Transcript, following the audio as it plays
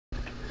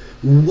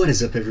What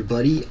is up,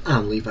 everybody?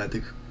 I'm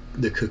Levi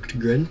the Cooked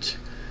Grunt.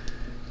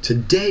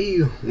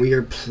 Today we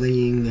are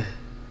playing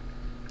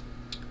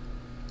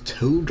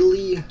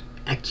Totally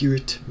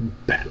Accurate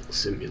Battle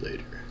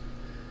Simulator.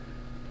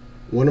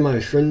 One of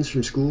my friends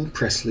from school,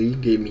 Presley,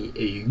 gave me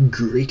a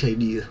great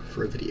idea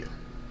for a video.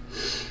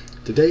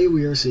 Today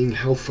we are seeing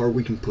how far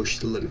we can push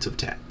the limits of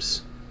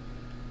tabs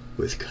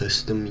with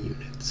custom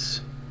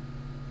units.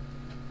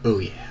 Oh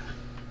yeah.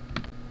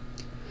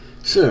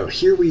 So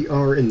here we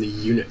are in the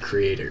unit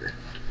creator.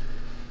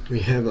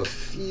 We have a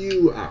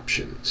few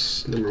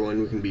options. Number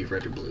one, we can be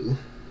red or blue,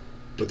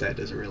 but that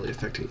doesn't really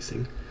affect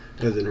anything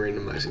other than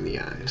randomizing the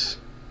eyes.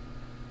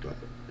 But,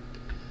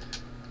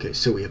 okay,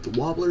 so we have the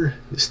wobbler,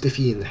 the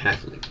stiffy, and the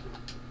halfling.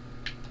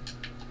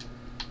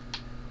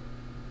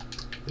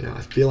 Now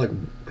I feel like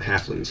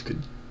halflings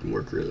could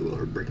work really well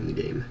for breaking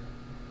the game.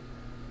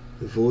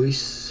 The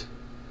voice,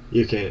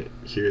 you can't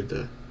hear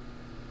the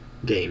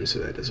game, so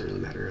that doesn't really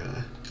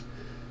matter.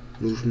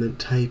 Movement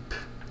type,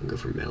 I'll go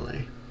for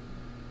melee.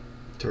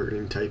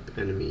 Targeting type,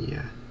 enemy,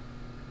 yeah.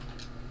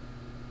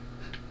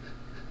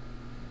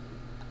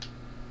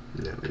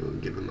 No, we will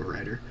give him a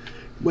rider.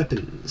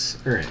 Weapons,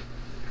 alright.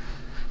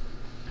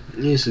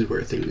 This is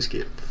where things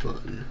get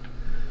fun.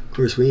 Of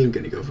course, we ain't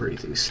gonna go for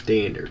anything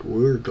standard.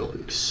 We're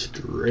going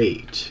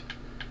straight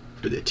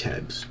for the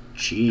tabs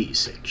G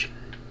section.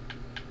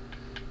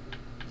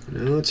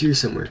 No, it's here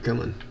somewhere,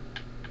 come on.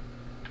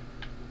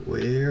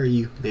 Where are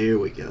you? There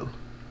we go.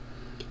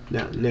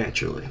 Now,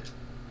 naturally,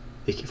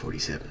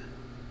 AK-47.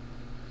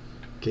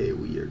 Okay,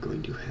 we are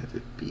going to have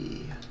it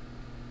be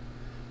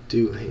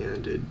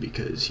two-handed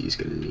because he's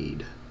going to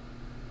need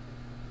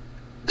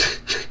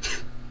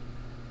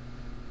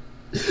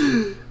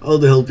all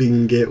the help he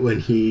can get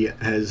when he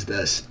has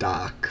the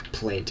stock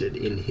planted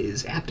in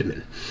his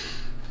abdomen.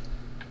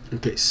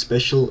 Okay,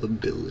 special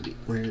ability.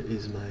 Where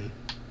is my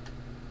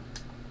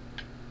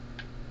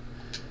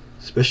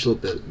special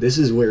ability? This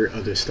is where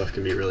other stuff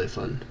can be really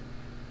fun.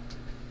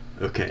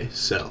 Okay,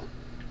 so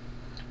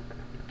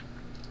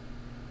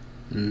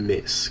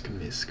Misk.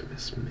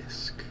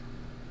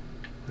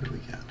 What do we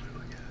got?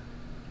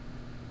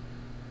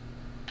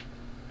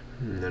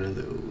 None of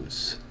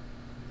those.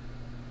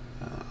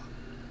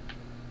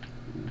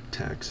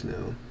 Attacks,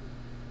 no.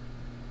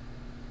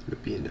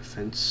 Would be in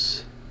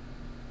defense.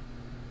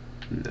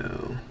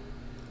 No.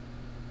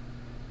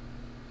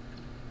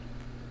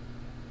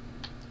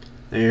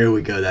 There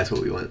we go, that's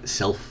what we want.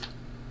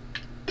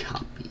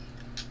 Self-copy.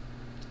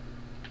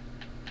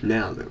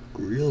 Now, the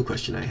real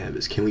question I have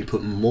is, can we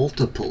put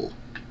multiple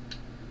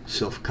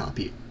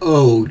self-copy?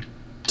 Oh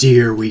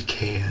dear, we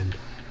can.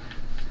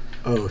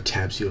 Oh,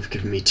 tabs, you have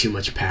given me too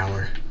much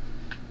power.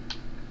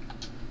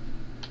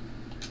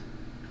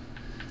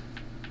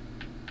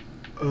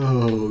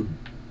 Oh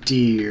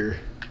dear.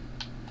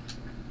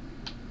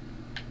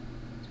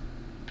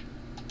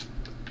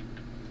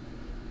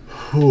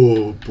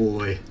 Oh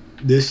boy.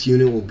 This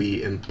unit will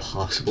be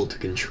impossible to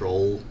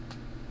control.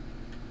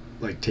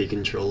 Like, take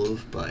control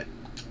of, but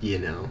you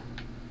know.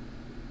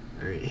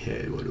 Alright,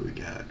 head, what do we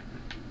got?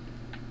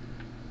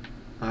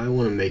 I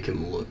want to make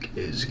him look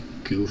as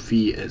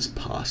goofy as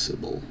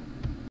possible.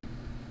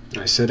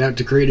 I set out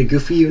to create a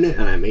goofy unit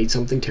and I made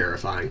something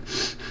terrifying.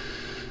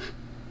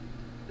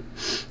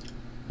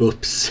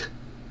 Oops.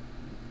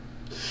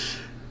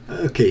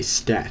 Okay,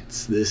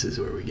 stats. This is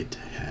where we get to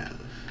have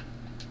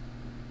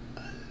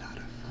a lot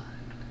of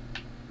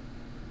fun.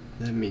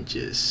 Let me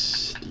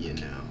just, you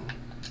know,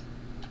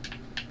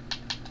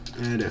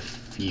 add a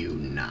few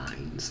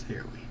 9s.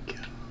 There we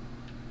go.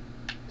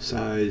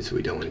 Size,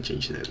 we don't want to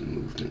change that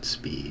movement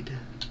speed.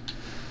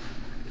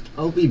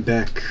 I'll be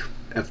back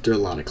after a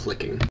lot of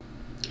clicking.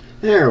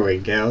 There we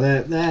go.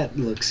 That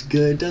looks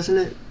good, doesn't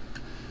it?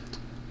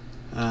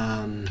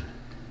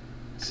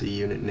 It's a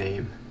unit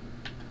name.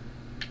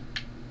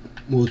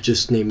 We'll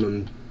just name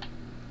them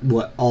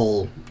what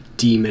all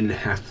demon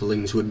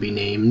halflings would be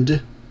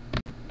named.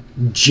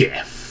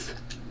 Jeff.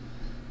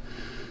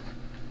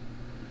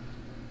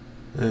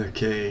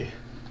 Okay.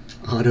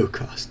 Auto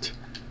cost.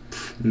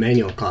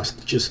 Manual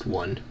cost, just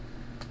 1.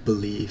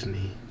 Believe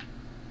me.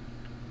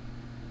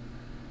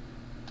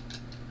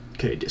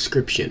 Okay,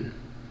 description.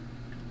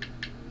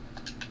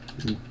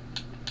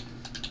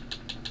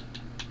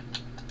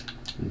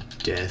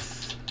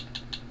 Death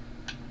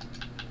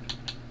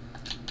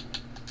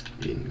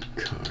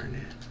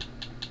incarnate.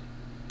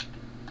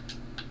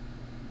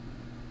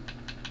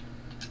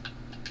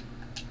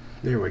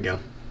 There we go.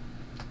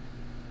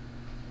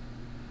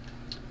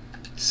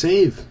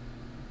 Save.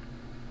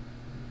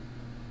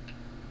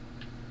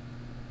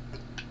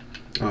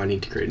 Oh, I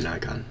need to create an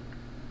icon.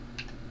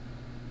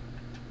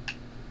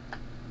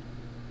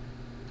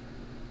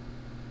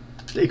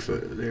 Take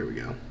photo, there we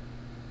go.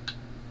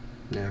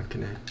 Now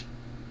can I?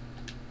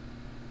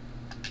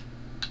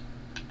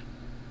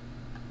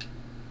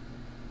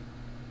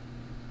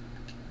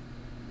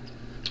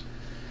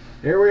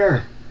 There we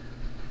are.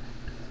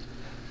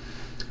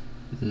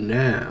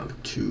 Now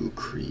to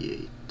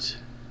create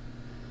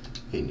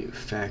a new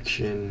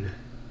faction.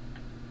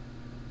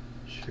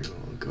 Sure,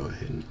 we'll go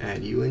ahead and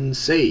add you and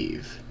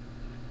save.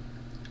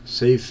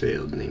 Save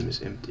failed. Name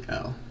is empty.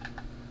 Oh.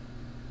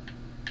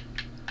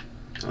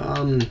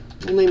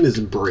 We'll name this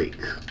break.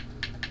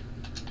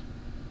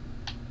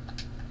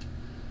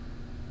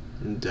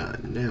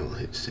 Done. Now we'll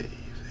hit save.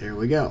 There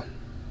we go.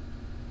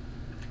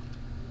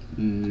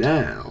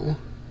 Now,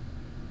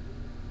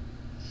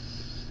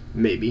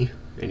 maybe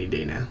any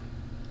day now,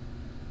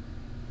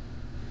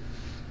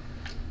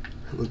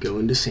 we'll go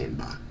into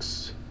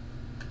sandbox.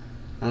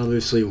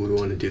 Obviously, we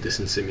want to do this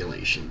in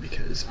simulation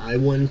because I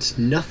want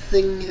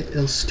nothing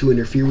else to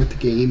interfere with the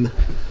game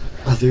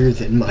other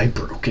than my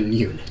broken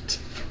unit.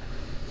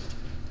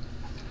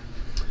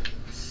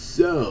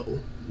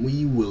 So,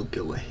 we will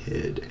go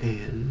ahead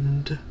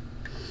and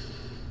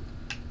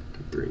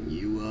bring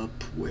you up.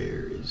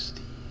 Where is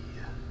the...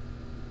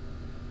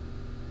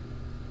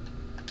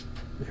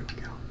 There we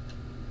go.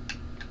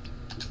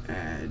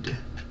 Add. Here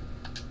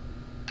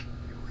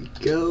we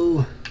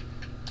go.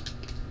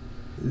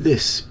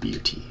 This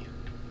beauty.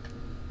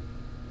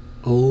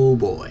 Oh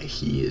boy,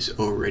 he is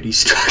already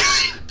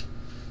struggling.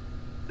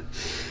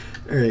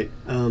 Alright,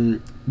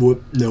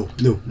 whoop, no,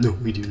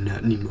 we do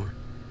not need more.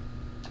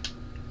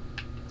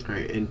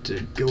 Alright, and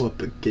to go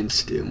up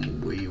against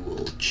him, we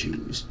will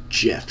choose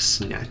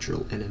Jeff's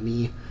natural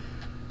enemy,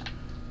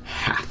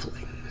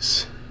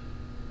 halflings.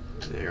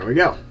 There we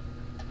go.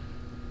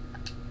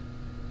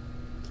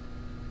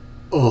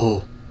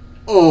 Oh.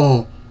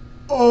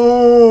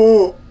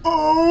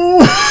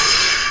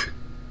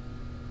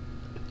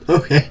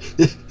 Okay.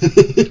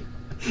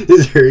 This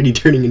is already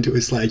turning into a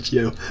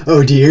slideshow.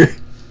 Oh dear.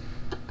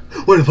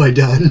 What have I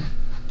done?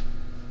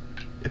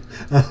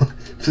 Oh,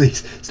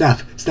 please,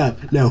 stop,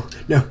 no,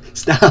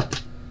 stop.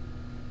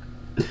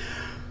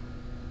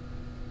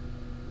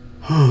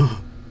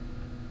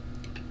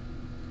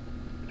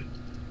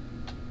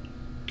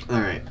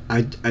 Alright,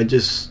 I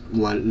just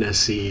want to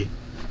see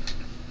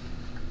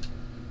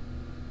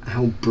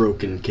how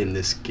broken can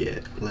this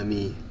get. Let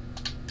me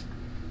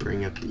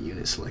bring up the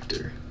unit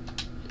selector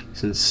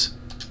since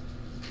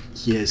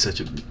he has such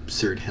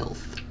absurd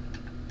health.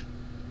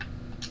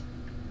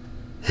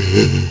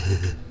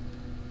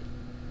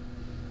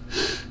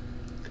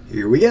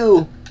 Here we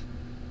go.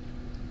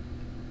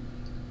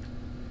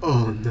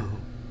 Oh no.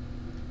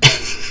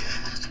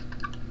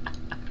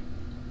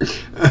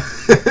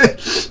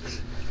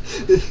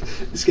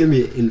 It's gonna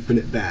be an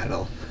infinite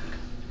battle.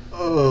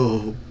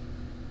 Oh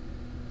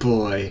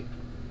boy.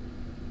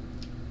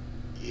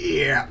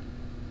 Yeah.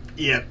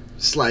 Yep.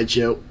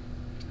 Slideshow.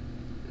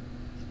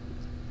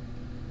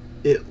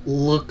 It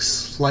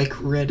looks like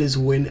red is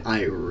win.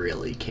 I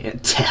really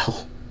can't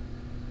tell.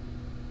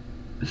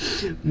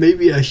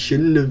 Maybe I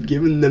shouldn't have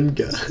given them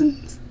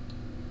guns.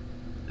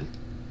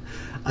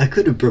 I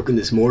could have broken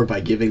this more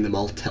by giving them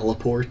all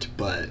teleport,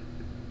 but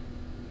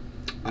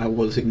I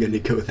wasn't gonna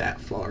go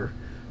that far.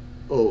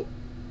 Oh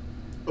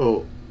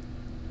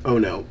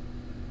no.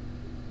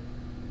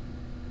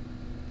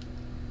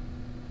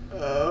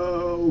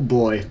 Oh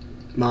boy,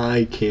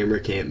 my camera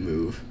can't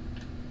move.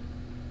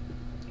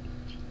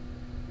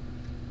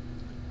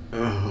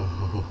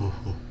 Oh.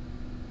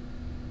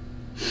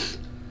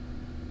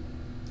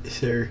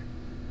 Sir,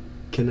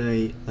 can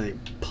I, like,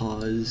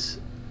 pause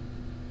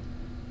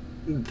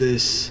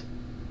this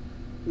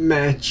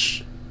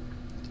match?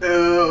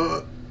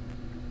 Oh,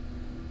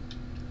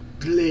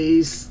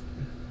 please.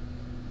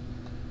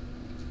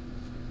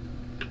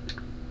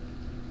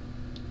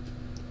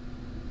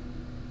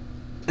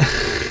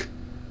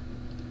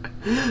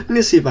 I'm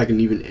gonna see if I can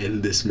even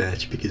end this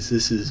match because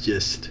this is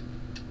just...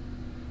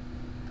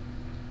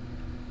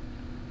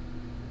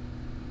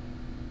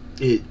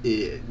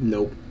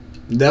 Nope.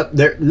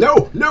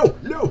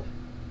 No!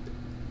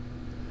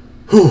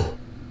 Whew.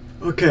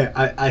 Okay,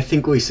 I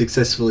think we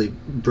successfully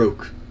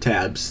broke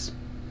tabs.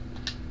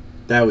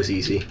 That was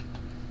easy.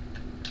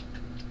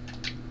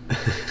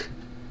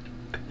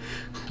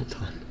 Hold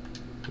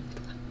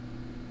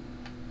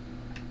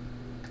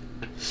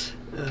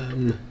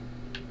on.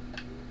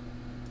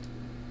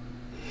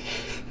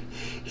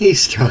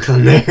 He's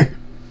struggling there.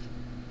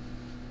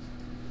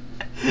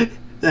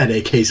 That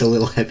AK's a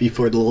little heavy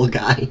for the little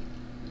guy.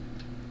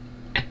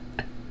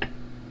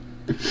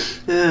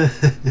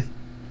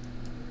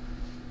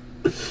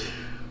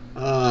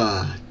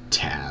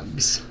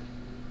 Tabs.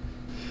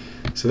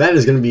 So that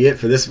is going to be it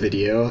for this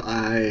video.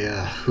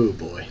 Oh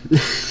boy.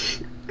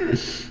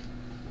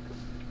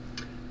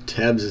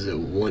 Tabs is a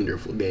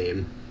wonderful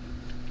game.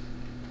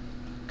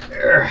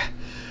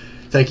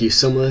 Thank you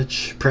so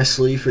much,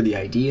 Presley, for the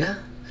idea.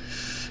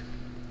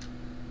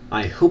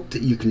 I hope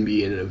that you can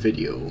be in a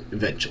video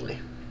eventually.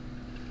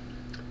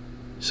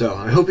 So,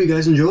 I hope you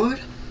guys enjoyed,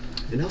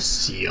 and I'll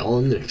see y'all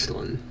in the next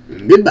one.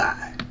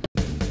 Goodbye!